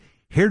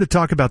here to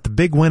talk about the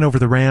big win over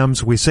the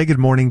Rams. We say good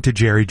morning to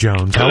Jerry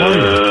Jones. How are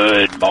you?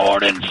 Good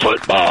morning,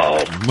 football.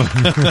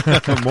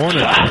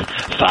 Morning.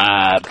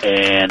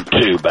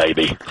 5-2,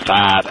 baby.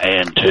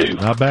 5-2.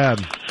 Not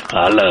bad.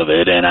 I love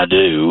it, and I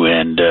do.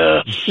 And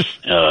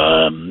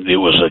it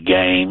was a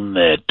game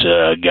that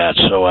got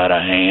so out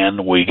of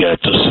hand, we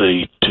got to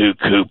see 2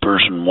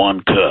 Coopers and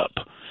 1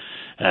 Cup.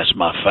 That's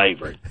my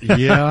favorite.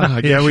 Yeah,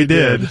 I guess we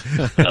did.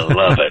 I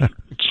love it.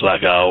 It's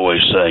like I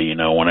always say, you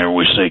know, whenever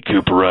we see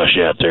Cooper Rush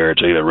out there,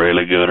 it's either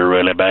really good or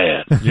really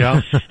bad.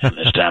 Yeah. And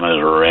this time it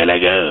was really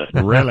good.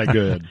 Really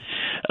good.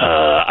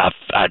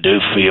 I do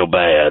feel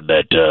bad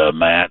that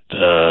Matt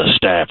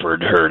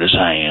Stafford hurt his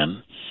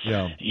hand.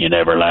 Yeah. You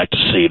never like to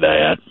see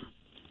that.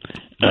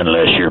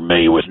 Unless you're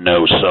me with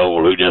no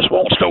soul who just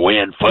wants to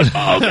win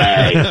football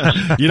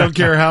games. You don't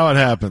care how it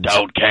happens.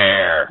 Don't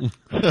care.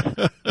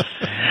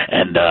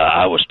 And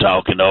I was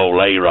talking to old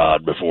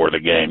A-Rod before the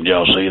game. Did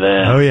y'all see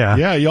that? Oh, yeah.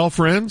 Yeah, y'all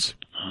friends?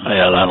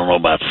 Well, I don't know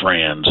about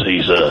friends.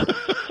 He's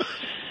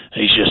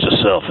just a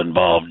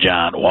self-involved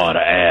giant wad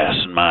of ass,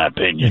 in my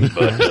opinion.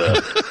 But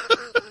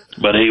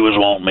but he was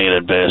wanting me to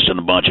invest in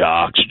a bunch of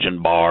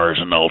oxygen bars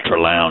and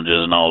ultra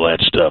lounges and all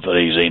that stuff that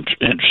he's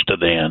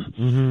interested in.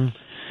 Mm-hmm.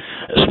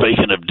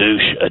 Speaking of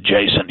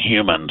douche-adjacent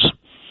humans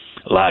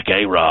like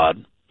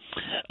A-Rod,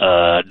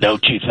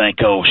 don't you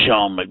think old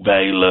Sean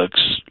McVay looks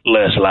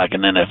less like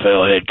an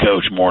NFL head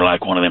coach, more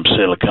like one of them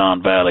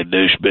Silicon Valley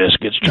douche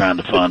biscuits trying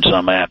to fund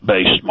some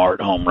app-based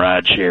smart home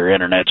rideshare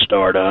internet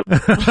startup?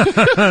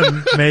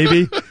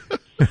 Maybe.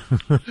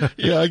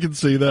 Yeah, I can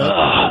see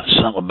that.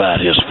 Something about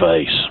his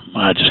face.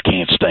 I just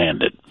can't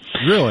stand it.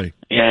 Really?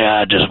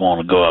 Yeah, I just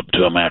want to go up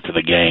to him after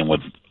the game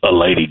with a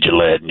Lady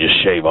Gillette and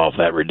just shave off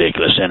that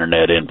ridiculous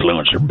internet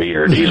influencer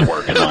beard he's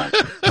working on.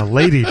 A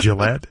Lady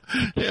Gillette.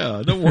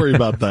 Yeah, don't worry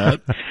about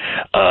that.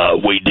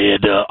 We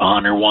did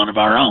honor one of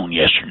our own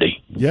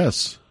yesterday.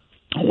 Yes.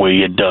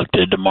 We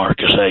inducted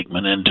Demarcus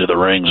Aikman into the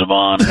Rings of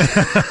Honor.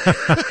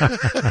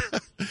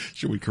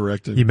 Should we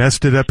correct him? You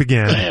messed it up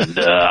again. And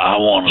I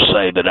want to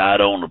say that I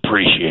don't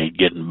appreciate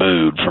getting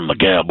booed from the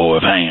Cowboy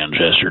fans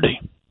yesterday.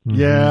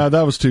 Yeah,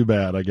 that was too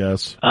bad, I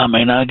guess. I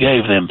mean, I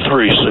gave them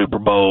 3 Super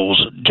Bowls,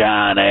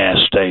 giant-ass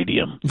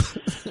stadium,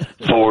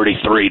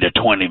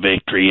 43-20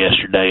 victory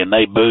yesterday, and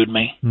they booed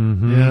me.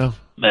 Mm-hmm. Yeah.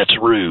 That's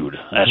rude.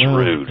 That's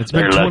rude.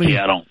 They're lucky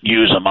I don't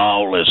use them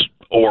all as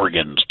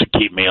organs to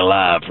keep me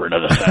alive for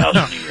another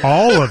 1,000 years.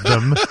 All of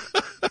them.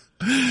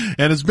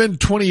 And it's been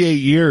 28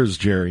 years,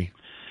 Jerry.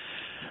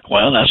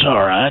 Well, that's all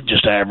right.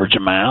 Just average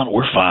them out.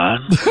 We're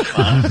fine.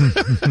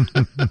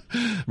 I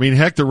mean,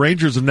 heck, the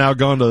Rangers have now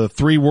gone to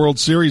 3 World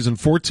Series in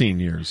 14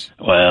 years.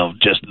 Well,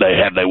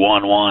 they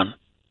won one?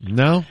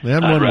 No, they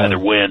haven't won I'd rather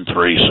one. win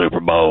 3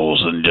 Super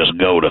Bowls than just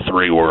go to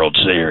 3 World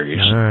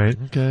Series. All right.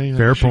 Okay.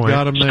 Fair point.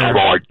 Got him there.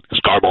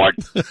 Scoreboard.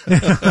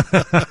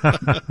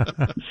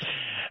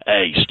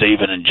 Hey,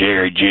 Stephen and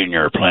Jerry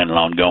Jr. are planning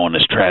on going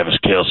as Travis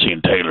Kelce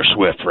and Taylor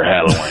Swift for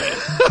Halloween.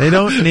 They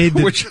don't need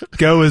to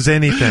go as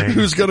anything.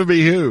 Who's going to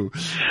be who?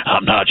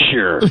 I'm not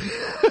sure.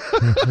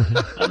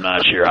 I'm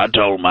not sure. I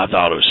told them I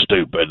thought it was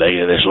stupid.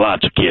 There's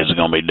lots of kids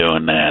going to be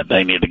doing that.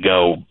 They need to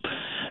go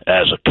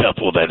as a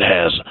couple that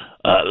has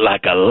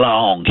like a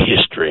long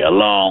history, a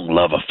long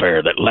love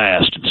affair that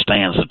lasts and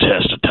stands the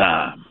test of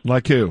time.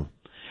 Like who?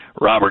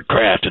 Robert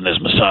Kraft and his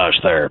massage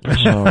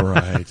therapist. All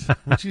right.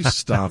 Would you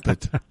stop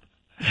it?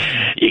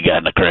 You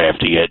got the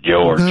crafty yet,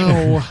 George?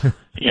 No.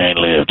 You ain't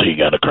lived till you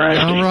got a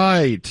crafty. All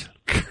right.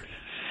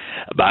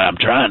 But I'm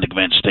trying to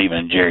convince Stephen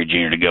and Jerry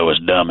Jr. to go as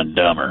Dumb and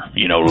Dumber.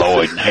 You know,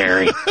 Lloyd and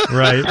Harry.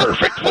 Right.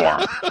 Perfect for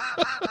them.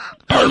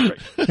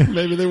 Perfect.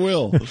 Maybe they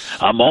will.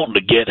 I'm wanting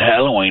to get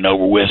Halloween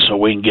over with so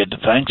we can get to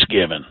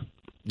Thanksgiving.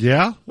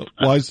 Yeah?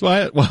 Why is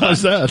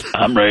that?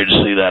 I'm ready to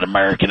see that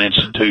American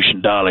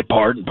institution Dolly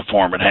Parton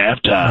perform at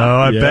halftime. Oh,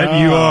 I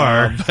bet you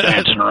are.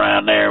 Dancing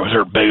around there with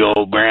her big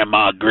old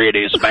grandma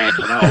Gritty's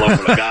dancing all over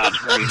the God's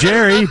green.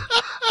 Jerry.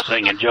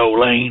 Singing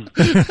Jolene.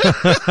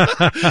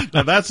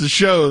 Now that's a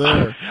show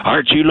there.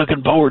 Aren't you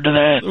looking forward to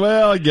that?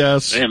 Well, I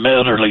guess. Them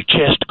elderly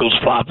chesticles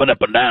flopping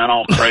up and down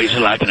all crazy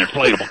like an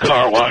inflatable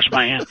car wash,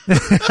 man.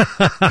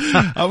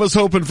 I was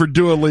hoping for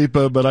Dua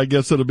Lipa, but I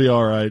guess it'll be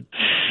all right.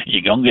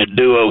 You're going to get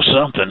duo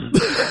something.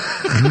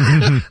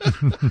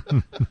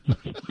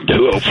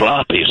 Duo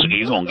floppies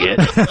you're going to get.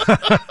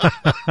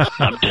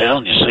 I'm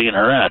telling you, seeing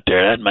her out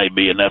there, that may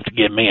be enough to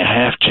give me a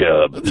half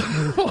chub.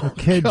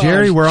 Okay,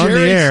 Jerry, we're on the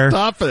air.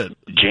 Stop it.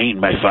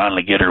 Jean may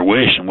finally get her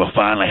wish, and we'll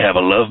finally have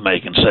a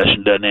lovemaking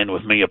session done in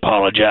with me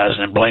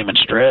apologizing and blaming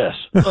stress.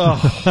 Oh,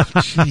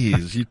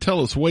 jeez. You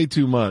tell us way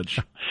too much.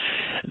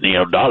 You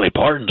know, Dolly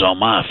Parton's on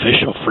my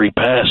official free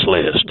pass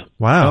list.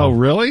 Wow. Oh,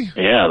 really?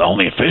 Yeah, the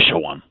only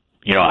official one.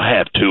 You know, I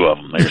have 2 of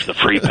them. There's the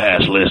free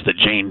pass list that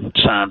Gene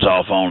signs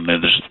off on, and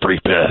then there's the free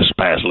pass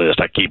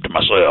list I keep to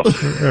myself.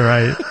 All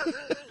right.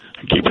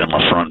 I keep it in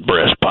my front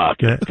breast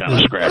pocket. Kind of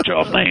scratch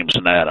off names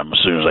and Adam as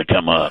soon as they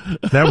come up.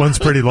 That one's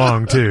pretty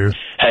long, too.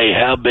 Hey,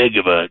 how big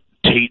of a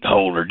teat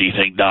holder do you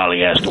think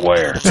Dolly has to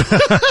wear?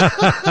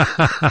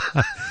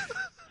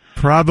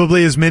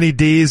 Probably as many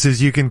D's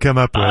as you can come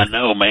up with. I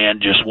know,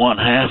 man. Just one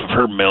half of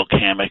her milk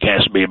hammock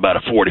has to be about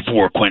a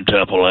 44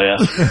 quintuple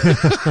F.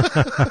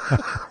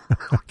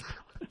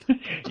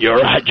 You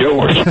all right,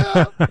 George?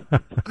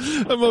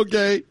 I'm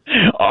okay.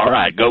 All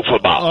right, go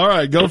football. All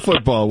right, go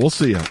football. We'll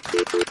see you.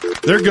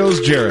 There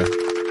goes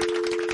Jarrett.